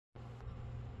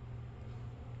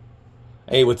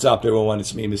Hey, what's up, everyone?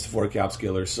 It's me, Mr. 4Caps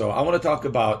Killer. So I want to talk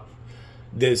about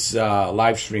this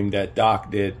live stream that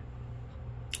Doc did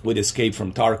with Escape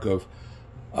From Tarkov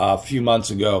a few months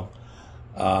ago,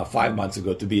 5 months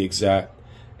ago to be exact.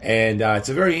 And it's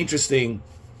a very interesting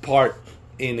part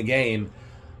in the game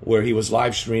where he was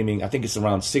live streaming. I think it's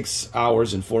around 6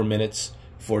 hours and 4 minutes,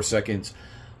 4 seconds.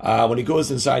 When he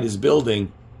goes inside his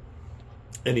building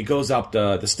and he goes up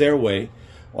the stairway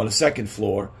on the second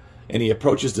floor, and he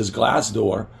approaches this glass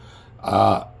door,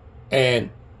 and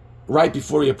right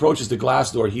before he approaches the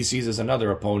glass door, he sees there's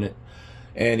another opponent,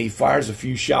 and he fires a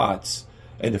few shots,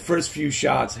 and the first few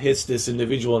shots hits this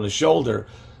individual in the shoulder,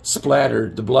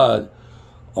 splattered the blood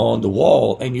on the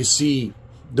wall, and you see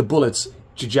the bullet's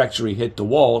trajectory hit the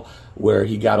wall where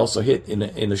he got also hit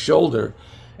in the shoulder.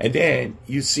 And then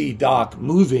you see Doc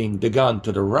moving the gun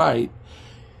to the right,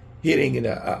 hitting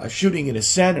shooting in the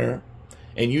center,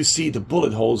 and you see the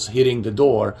bullet holes hitting the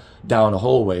door down the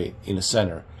hallway in the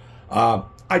center.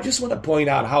 I just want to point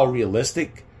out how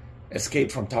realistic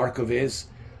Escape From Tarkov is,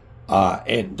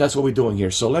 and that's what we're doing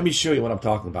here. So let me show you what I'm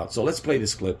talking about. So let's play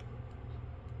this clip.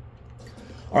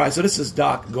 All right, so this is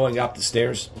Doc going up the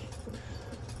stairs,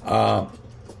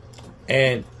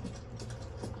 and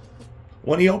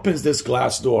when he opens this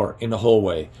glass door in the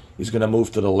hallway, he's going to move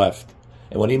to the left.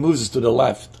 And when he moves to the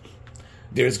left,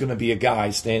 there's going to be a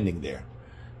guy standing there.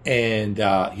 And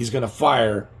he's going to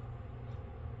fire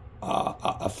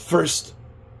a first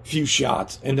few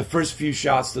shots. And the first few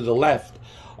shots to the left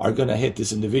are going to hit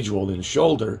this individual in the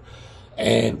shoulder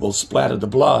and will splatter the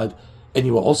blood. And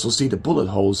you will also see the bullet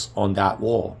holes on that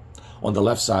wall, on the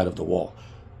left side of the wall.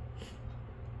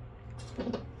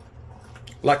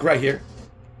 Like right here.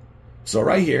 So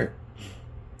right here,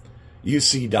 you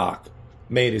see Doc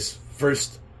made his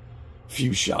first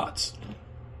few shots.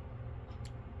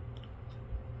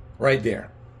 Right there.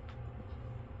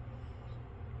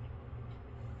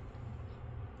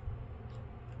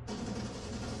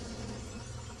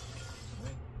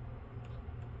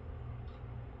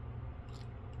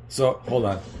 So, hold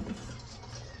on.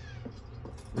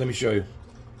 Let me show you.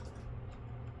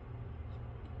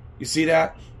 You see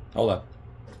that? Hold on.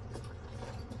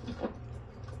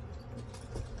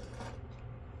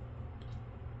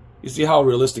 You see how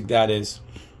realistic that is?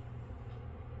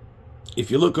 If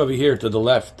you look over here to the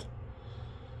left,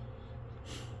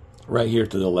 right here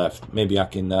to the left, maybe I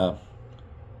can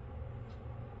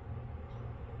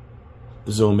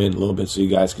zoom in a little bit so you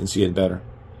guys can see it better.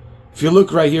 If you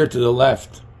look right here to the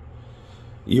left,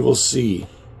 you will see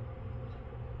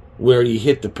where he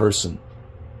hit the person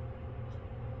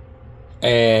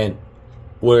and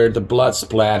where the blood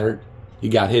splattered. He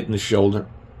got hit in the shoulder.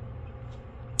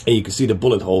 And you can see the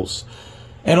bullet holes.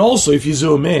 And also, if you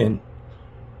zoom in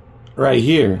right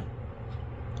here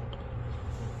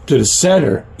to the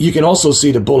center, you can also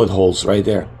see the bullet holes right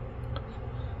there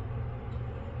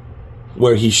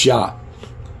where he shot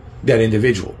that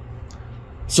individual.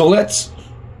 So let's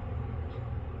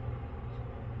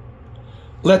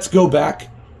go back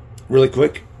really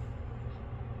quick.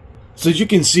 So as you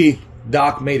can see,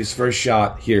 Doc made his first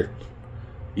shot here.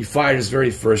 He fired his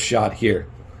very first shot here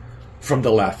from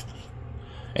the left,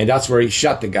 and that's where he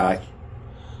shot the guy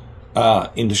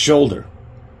in the shoulder.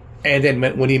 And then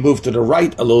when he moved to the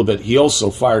right a little bit, he also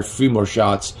fired 3 more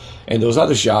shots, and those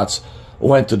other shots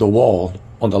went to the wall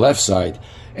on the left side.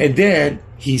 And then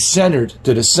he centered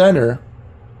to the center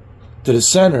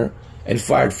and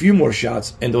fired a few more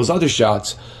shots, and those other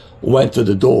shots went to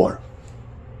the door.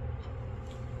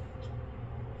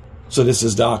 So this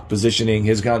is Doc positioning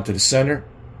his gun to the center,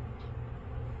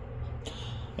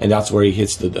 and that's where he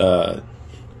hits the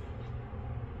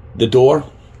door.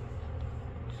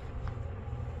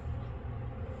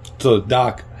 So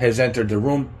Doc has entered the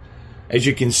room, as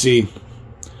you can see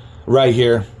right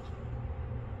here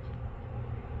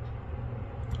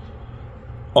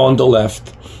on the left,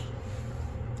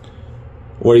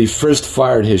 where he first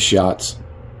fired his shots.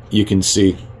 You can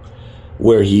see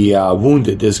where he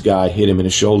wounded this guy, hit him in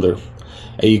the shoulder,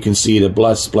 and you can see the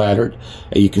blood splattered,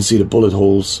 and you can see the bullet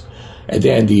holes. And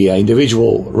then the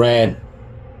individual ran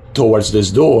towards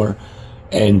this door,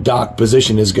 and Doc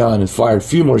positioned his gun and fired a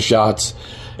few more shots,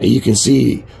 and you can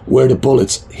see where the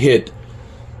bullets hit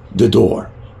the door,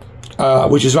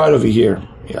 which is right over here.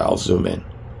 Yeah, I'll zoom in.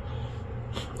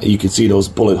 And you can see those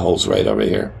bullet holes right over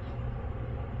here.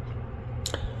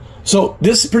 So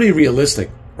this is pretty realistic,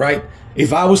 right?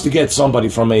 If I was to get somebody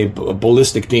from a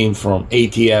ballistic team from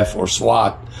ATF or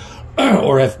SWAT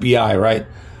or FBI, right,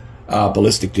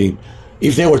 ballistic team,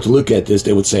 if they were to look at this,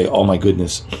 they would say, oh my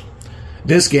goodness,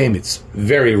 this game, it's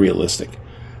very realistic.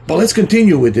 But let's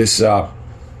continue with this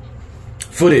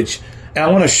footage And I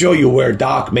want to show you where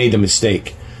Doc made a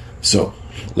mistake. So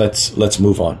let's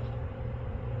move on.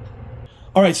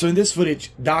 All right, so in this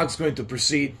footage, Doc's going to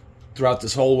proceed throughout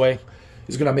this hallway.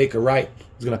 He's going to make a right.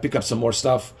 He's going to pick up some more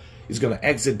stuff. He's going to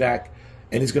exit back,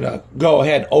 and he's going to go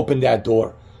ahead, open that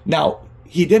door. Now,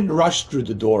 he didn't rush through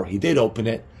the door. He did open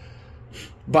it,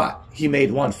 but he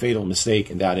made one fatal mistake,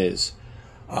 and that is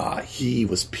he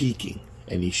was peeking,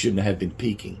 and he shouldn't have been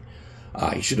peeking.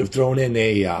 He should have thrown in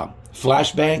a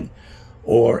flashbang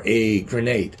or a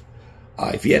grenade.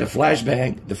 If he had a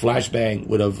flashbang, the flashbang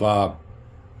would have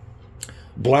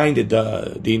blinded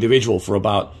the individual for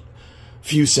about a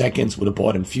few seconds, would have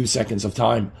bought him a few seconds of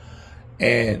time,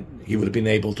 and he would have been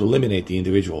able to eliminate the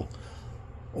individual.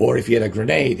 Or if he had a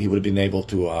grenade, he would have been able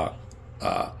to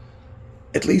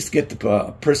at least get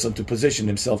the person to position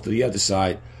himself to the other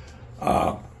side.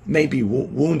 Maybe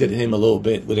wounded him a little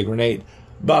bit with a grenade,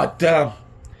 but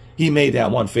he made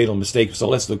that one fatal mistake. So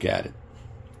let's look at it,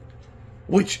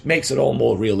 which makes it all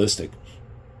more realistic.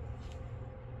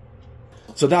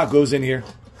 So Doc goes in here,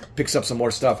 picks up some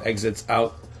more stuff, exits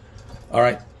out. All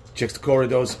right, checks the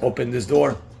corridors, opens this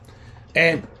door,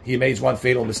 and he makes one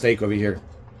fatal mistake over here.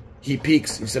 He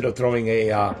peeks instead of throwing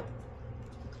a...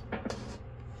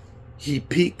 he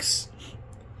peeks,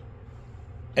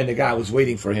 and the guy was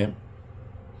waiting for him.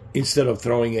 Instead of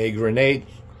throwing a grenade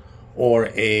or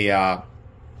a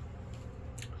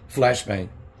flashbang.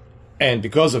 And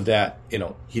because of that, you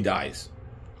know, he dies.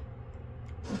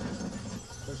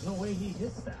 There's no way he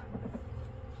hits that.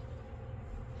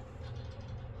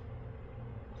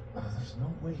 There's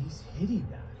no way he's hitting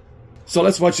that. So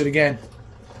let's watch it again.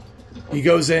 He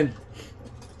goes in,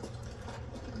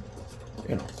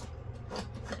 you know,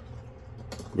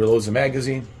 reloads the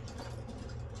magazine,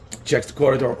 checks the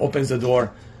corridor, opens the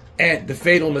door, and the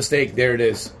fatal mistake, there it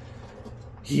is.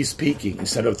 He's peeking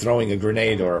instead of throwing a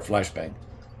grenade or a flashbang.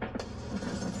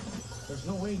 There's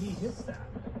no way he hits that.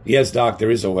 Yes, Doc,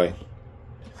 there is a way.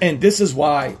 And this is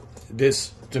why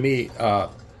this, to me,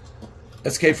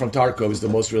 Escape from Tarkov is the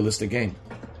most realistic game.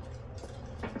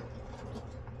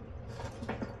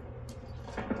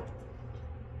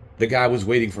 The guy was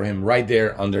waiting for him right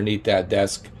there underneath that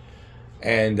desk.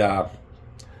 And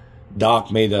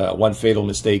Doc made one fatal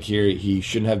mistake here. He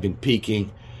shouldn't have been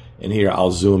peeking. And here,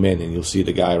 I'll zoom in and you'll see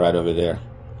the guy right over there.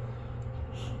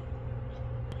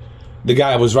 The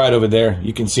guy was right over there.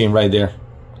 You can see him right there.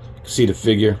 You can see the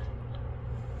figure.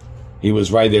 He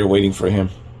was right there waiting for him.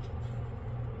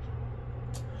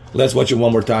 Let's watch it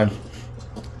one more time.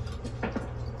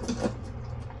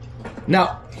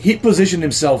 Now, he positioned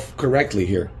himself correctly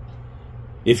here.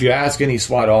 If you ask any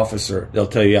SWAT officer, they'll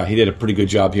tell you, yeah, he did a pretty good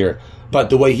job here.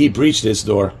 But the way he breached this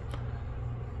door,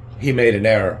 he made an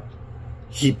error.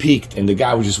 He peeked, and the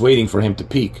guy was just waiting for him to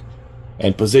peek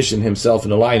and position himself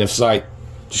in the line of sight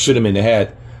to shoot him in the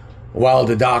head, while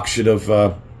the Doc should have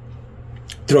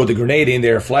thrown the grenade in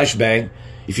there, a flashbang.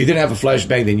 If you didn't have a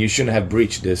flashbang, then you shouldn't have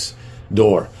breached this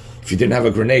door. If you didn't have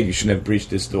a grenade, you shouldn't have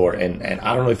breached this door. And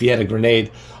I don't know if he had a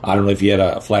grenade, I don't know if he had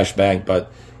a flashbang,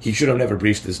 but he should have never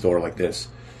breached this door like this.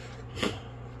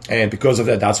 And because of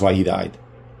that, that's why he died.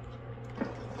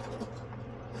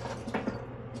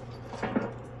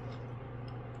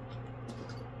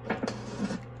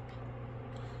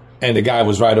 And the guy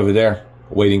was right over there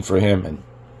waiting for him, and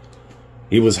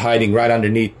he was hiding right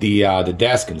underneath the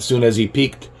desk. And as soon as he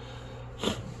peeked,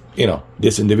 you know,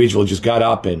 this individual just got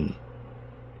up and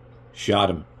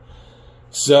shot him.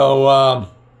 So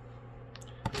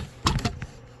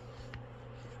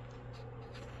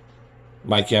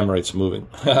my camera, it's moving.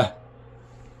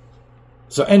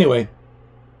 So anyway,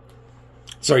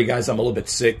 sorry guys, I'm a little bit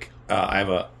sick. I have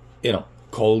a, you know,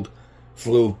 cold,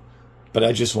 flu, but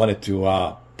I just wanted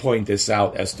to point this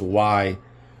out as to why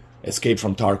Escape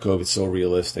from Tarkov is so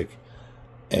realistic.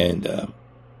 And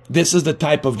this is the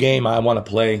type of game I want to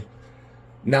play.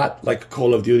 Not like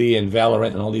Call of Duty and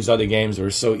Valorant and all these other games that are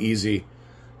so easy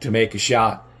to make a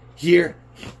shot. Here,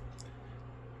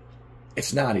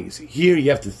 it's not easy. Here you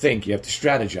have to think, you have to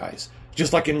strategize,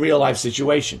 just like in real life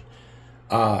situation.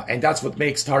 And that's what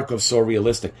makes Tarkov so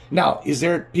realistic. Now, is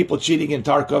there people cheating in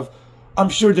Tarkov? I'm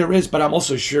sure there is, but I'm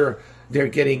also sure they're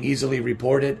getting easily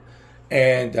reported,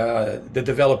 and the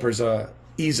developers are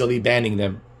easily banning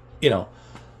them, you know.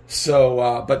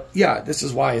 So, but yeah, this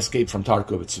is why Escape from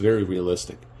Tarkov, it's very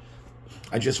realistic.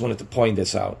 I just wanted to point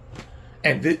this out.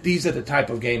 And these are the type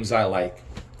of games I like.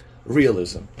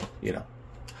 Realism, you know.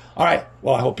 All right,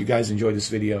 well, I hope you guys enjoyed this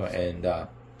video, and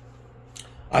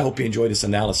I hope you enjoyed this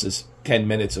analysis, 10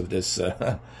 minutes of this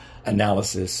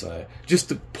analysis, just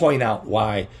to point out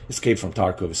why Escape from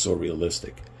Tarkov is so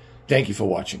realistic. Thank you for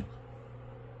watching.